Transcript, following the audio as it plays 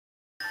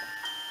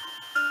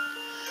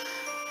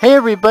Hey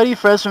everybody,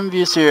 Fres from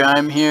Views here.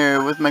 I'm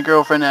here with my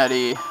girlfriend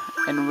Addie,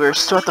 and we're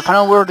still at the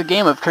final world of the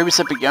game of Kirby's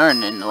Epic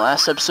Yarn. In the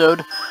last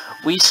episode,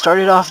 we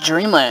started off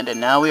Dreamland,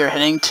 and now we are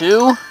heading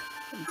to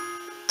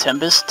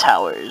Tempest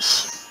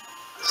Towers.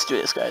 Let's do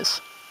this, guys.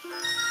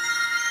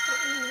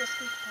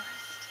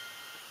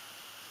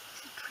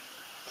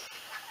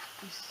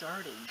 We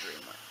started in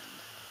Dreamland.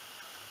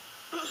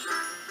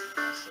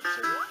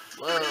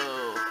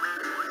 Whoa.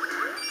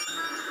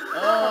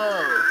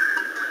 Oh.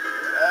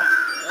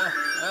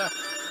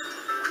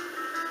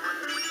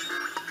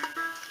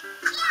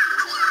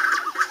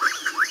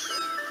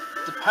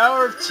 The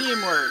power of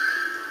teamwork.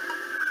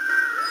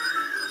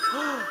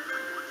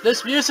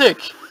 This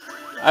music!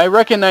 I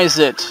recognize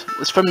it.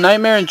 It's from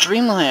Nightmare in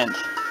Dreamland.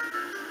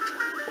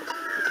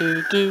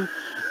 Do do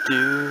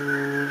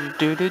do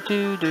do do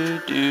do do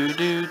do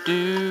do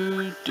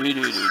do do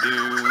do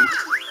do.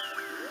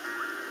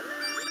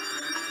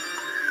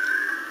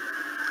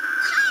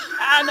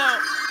 Ah no!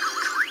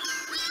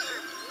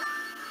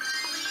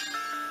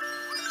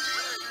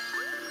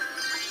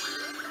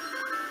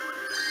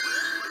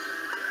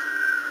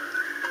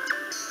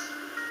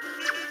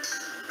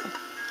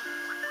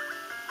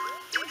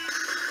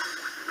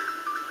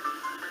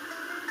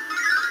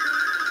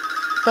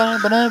 Ba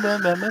ba ba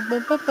ba ba ba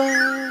ba ba.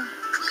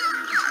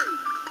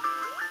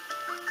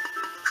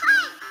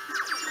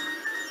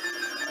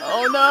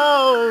 Oh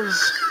no!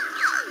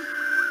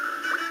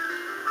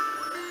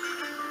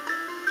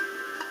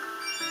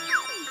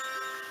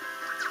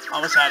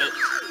 Almost had it.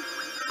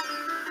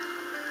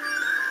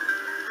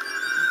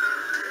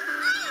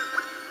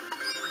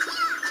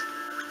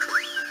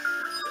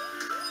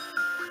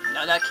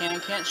 Now that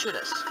cannon can't shoot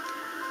us.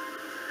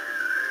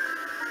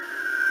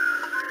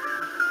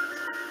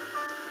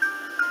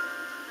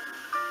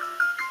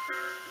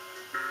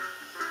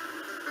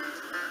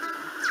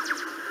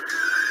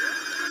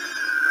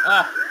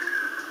 Ah.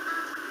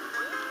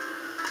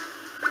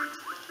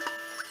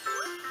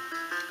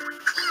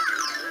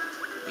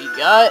 We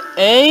got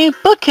a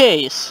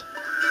bookcase.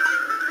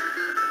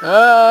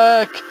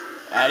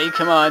 Addie,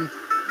 come on.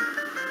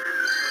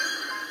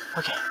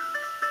 Okay.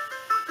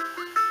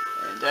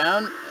 And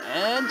down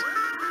and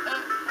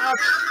up.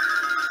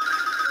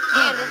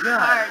 Man, this is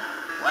hard.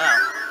 Wow.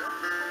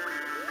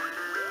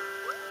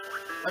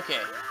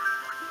 Okay.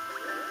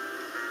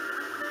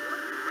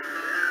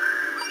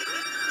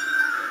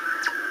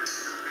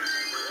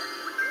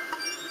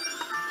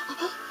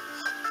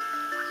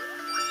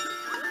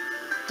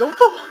 Don't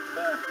fall.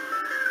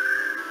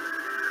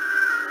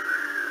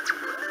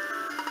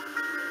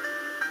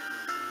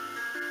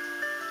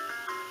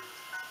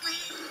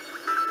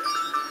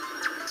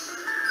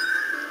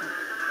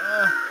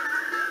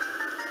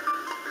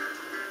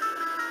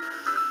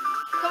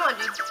 Come on,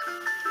 dude.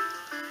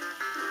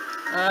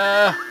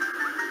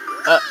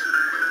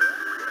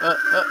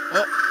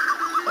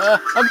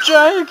 I'm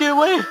trying to get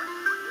away.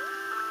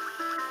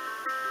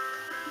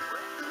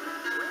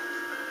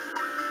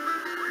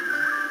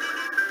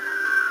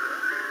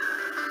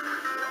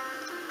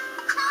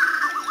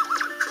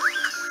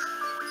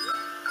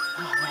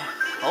 Oh man,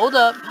 hold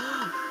up.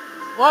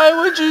 Why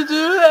would you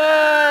do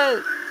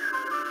that?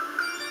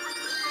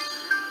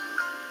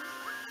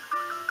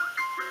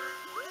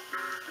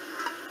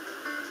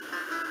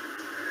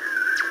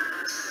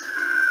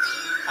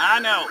 I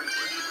know.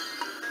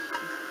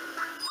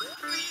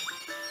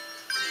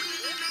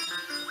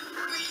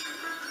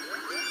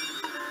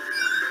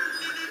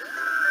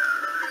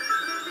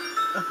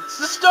 It's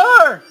the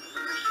star!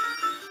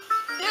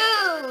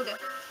 Dude!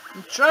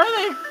 I'm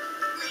trying.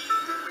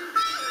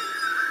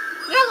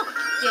 Yeah, look what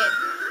you did.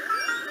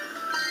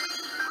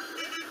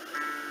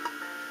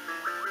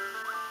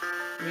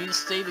 We need to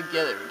stay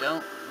together.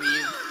 Don't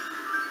leave.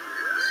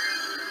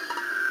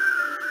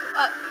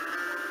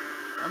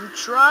 I'm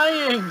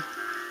trying.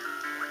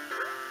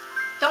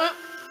 Don't.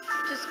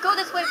 Just go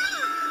this way.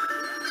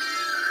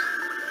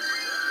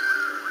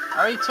 I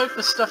already took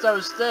the stuff that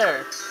was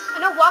there. I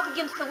know, walk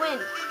against the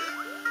wind.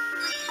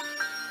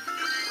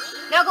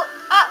 Now go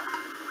up.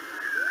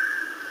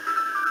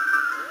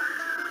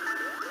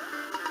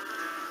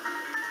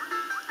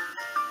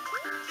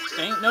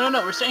 Staying? No, no,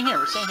 no. We're staying here.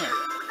 We're staying here.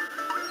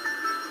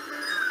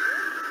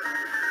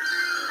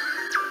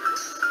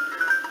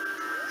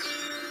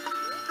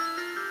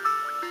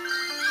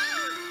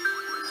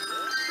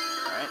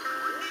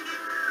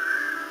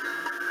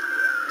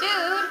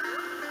 Dude!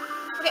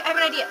 Okay, I have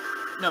an idea.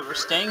 No, we're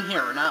staying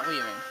here. We're not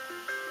leaving.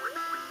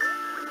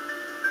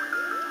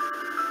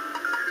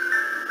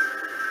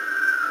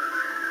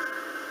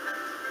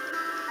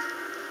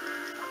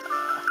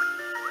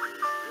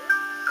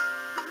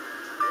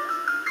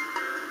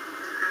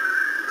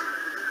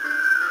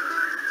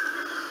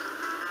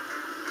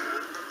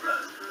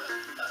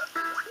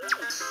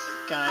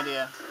 Got an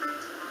idea.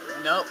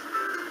 Nope.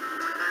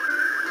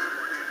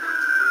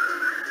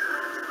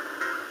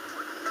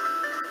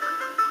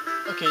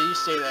 Okay, you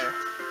stay there.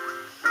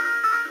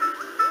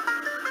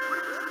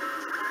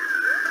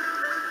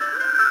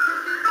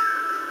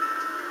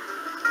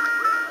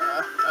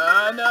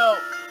 No.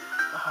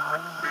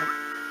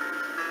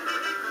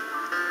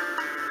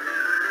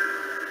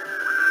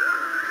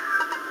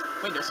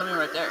 Wait, there's something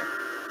right there.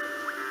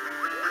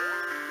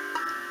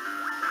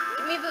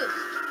 Give me a boost.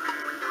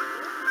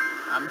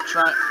 I'm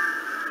trying.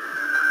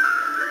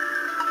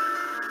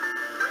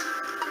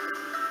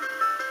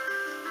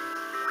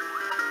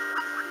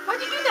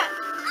 Why'd you do that?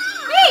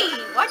 Hey!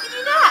 Why'd you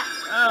do that?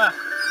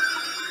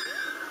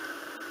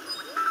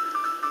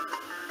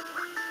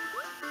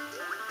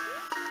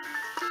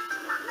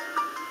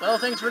 Well,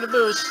 thanks for the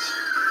boost.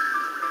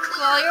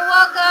 Well, you're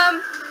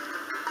welcome.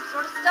 I'm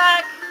sort of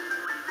stuck.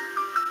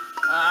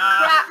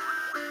 Crap.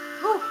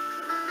 Whew.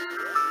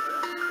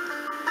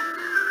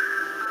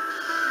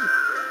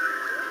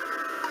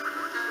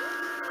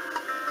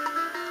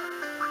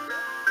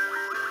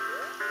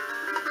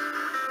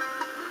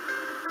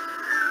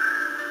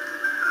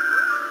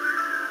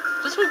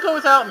 Just go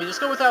without me. Just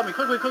go without me.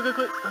 Quick. Gotta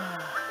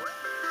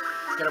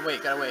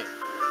wait. Gotta wait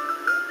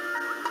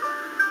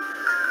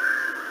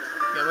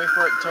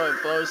for it until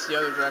it blows the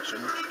other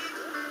direction.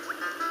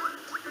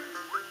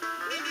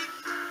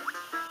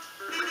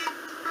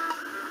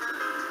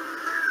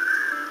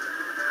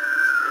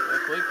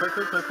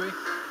 Quickly.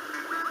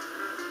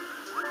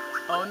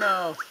 Oh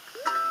no.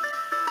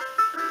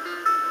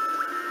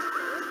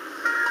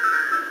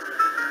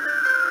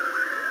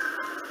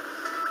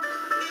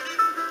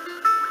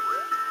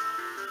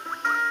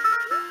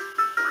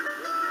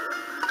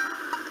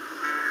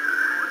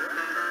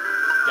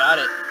 Got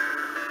it.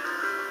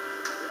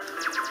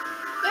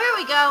 There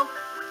we go.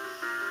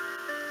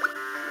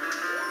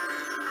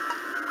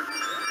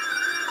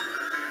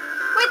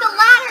 Wait, the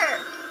ladder!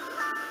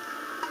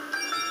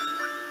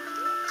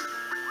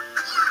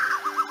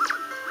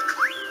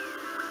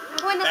 I'm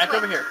going this way.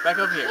 Back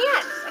over here.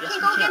 Yes, I Yes, can't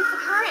you go can. against the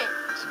current.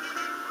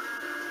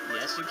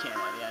 Yes, you can,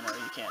 Addie. I know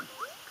you can.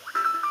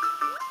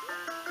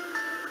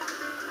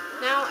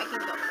 Now I can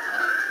go up.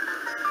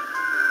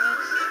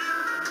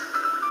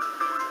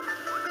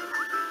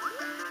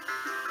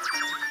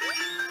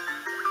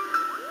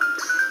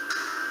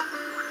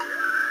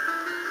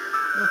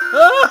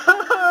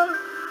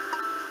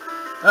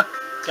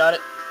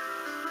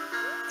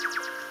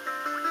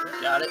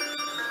 Got it.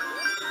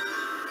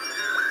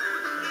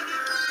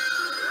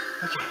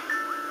 Okay.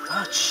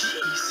 Oh,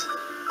 jeez.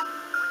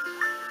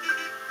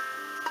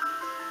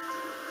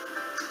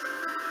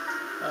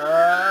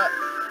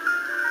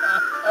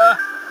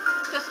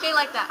 Just stay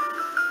like that.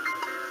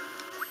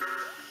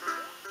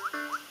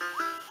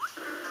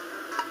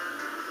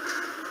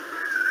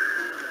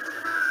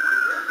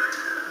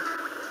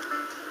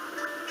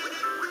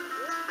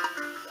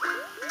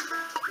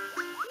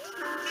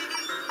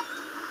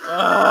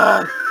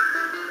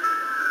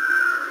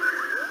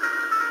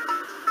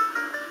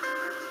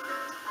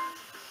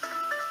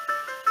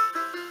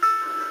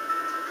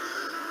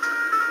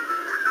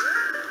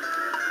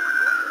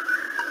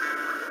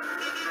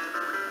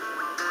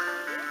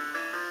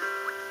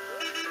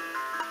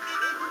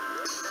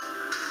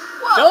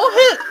 Whoa. Don't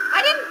hit!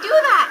 I didn't do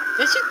that!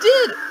 Yes, you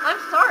did! I'm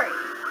sorry.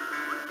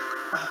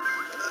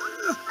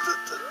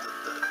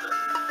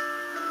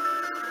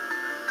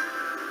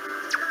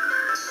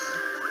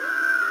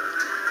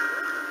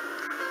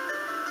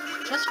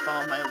 Just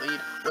follow my lead.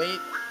 Wait,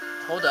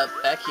 hold up,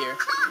 back here.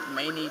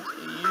 May need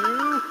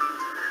you.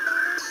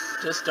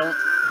 Just don't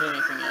hit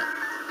anything yet.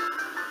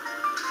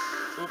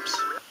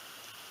 Oops.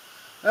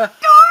 Darn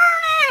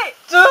it!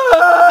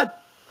 Dad!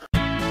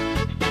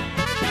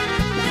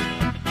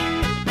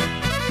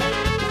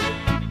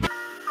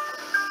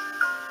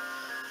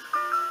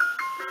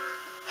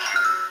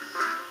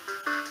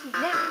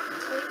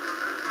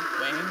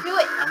 Do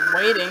it! I'm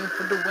waiting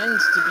for the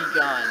winds to be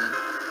gone.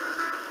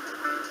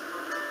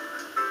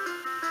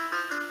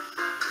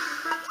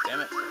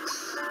 Damn it.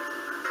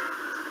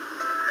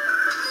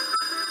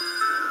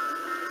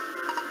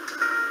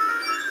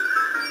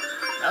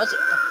 Now it's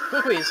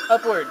quickly,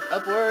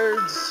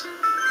 upwards.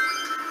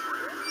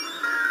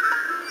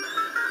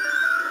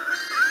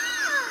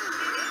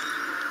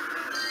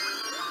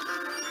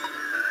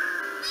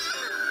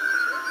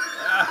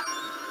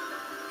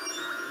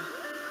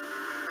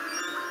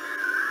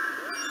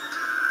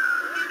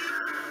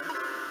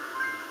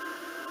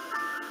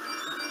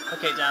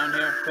 Okay, down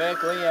here.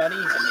 Quickly, Addie.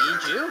 I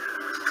need you.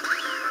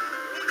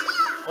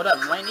 What up?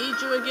 Might need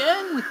you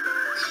again?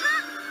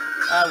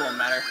 That won't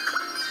matter.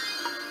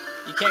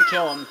 You can't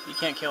kill him. You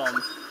can't kill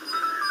him.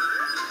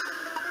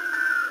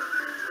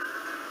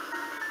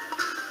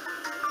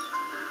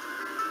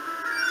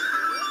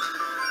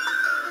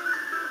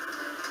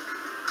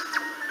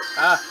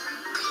 Ah!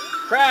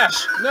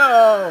 Crash!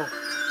 No!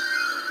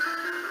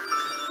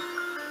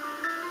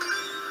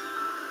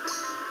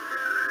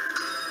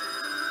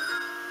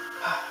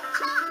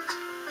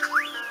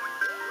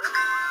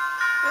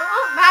 It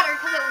won't matter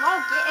because it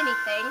won't get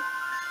anything.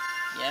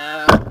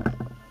 Yeah.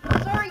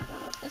 Sorry.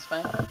 It's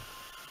fine.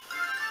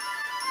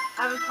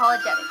 I'm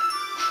apologetic.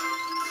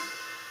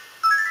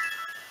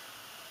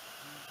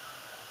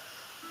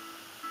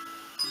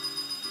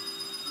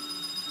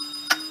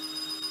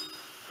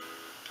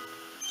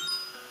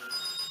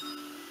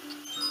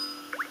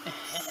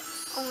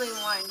 Only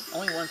one.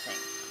 Only one thing.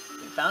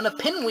 We found a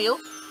pinwheel.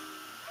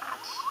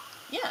 Patch.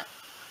 Yeah.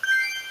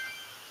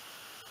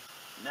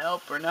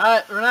 Nope, we're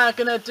not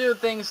gonna do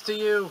things to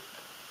you.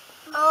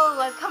 Oh,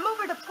 I've come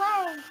over to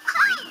play.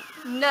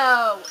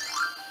 No.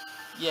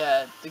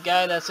 Yeah, the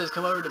guy that says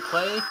come over to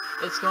play,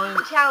 he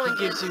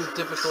gives you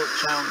difficult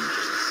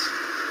challenges.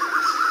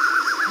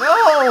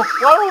 No!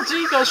 Waddle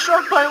Dee got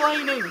struck by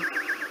lightning!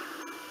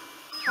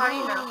 How do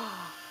you know?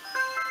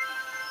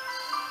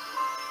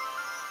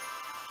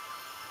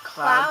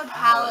 Cloud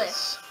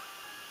Palace.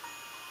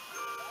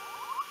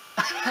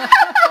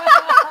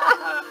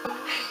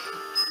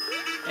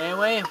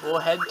 Anyway, we'll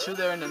head to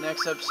there in the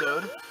next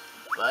episode.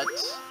 But,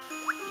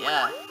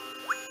 yeah.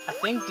 I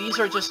think these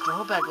are just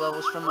throwback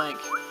levels from, like,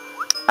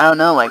 I don't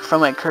know, like,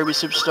 from, like, Kirby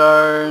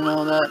Superstar and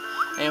all that.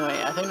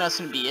 Anyway, I think that's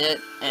gonna be it.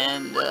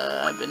 And,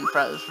 I've been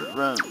Frost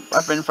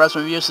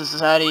Reviews. This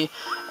is Addie.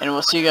 And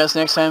we'll see you guys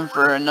next time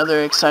for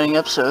another exciting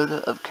episode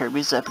of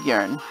Kirby's Epic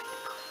Yarn.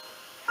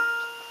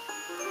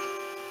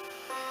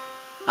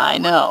 I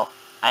know.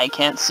 I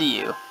can't see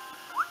you.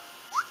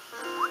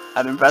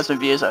 I've been Frost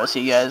Reviews. I'll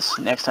see you guys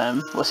next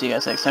time. We'll see you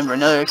guys next time for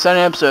another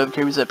exciting episode of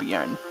Kirby's Epic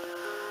Yarn.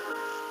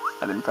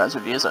 I've been Frost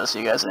Reviews. I'll see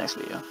you guys in the next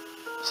video.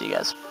 See you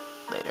guys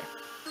later.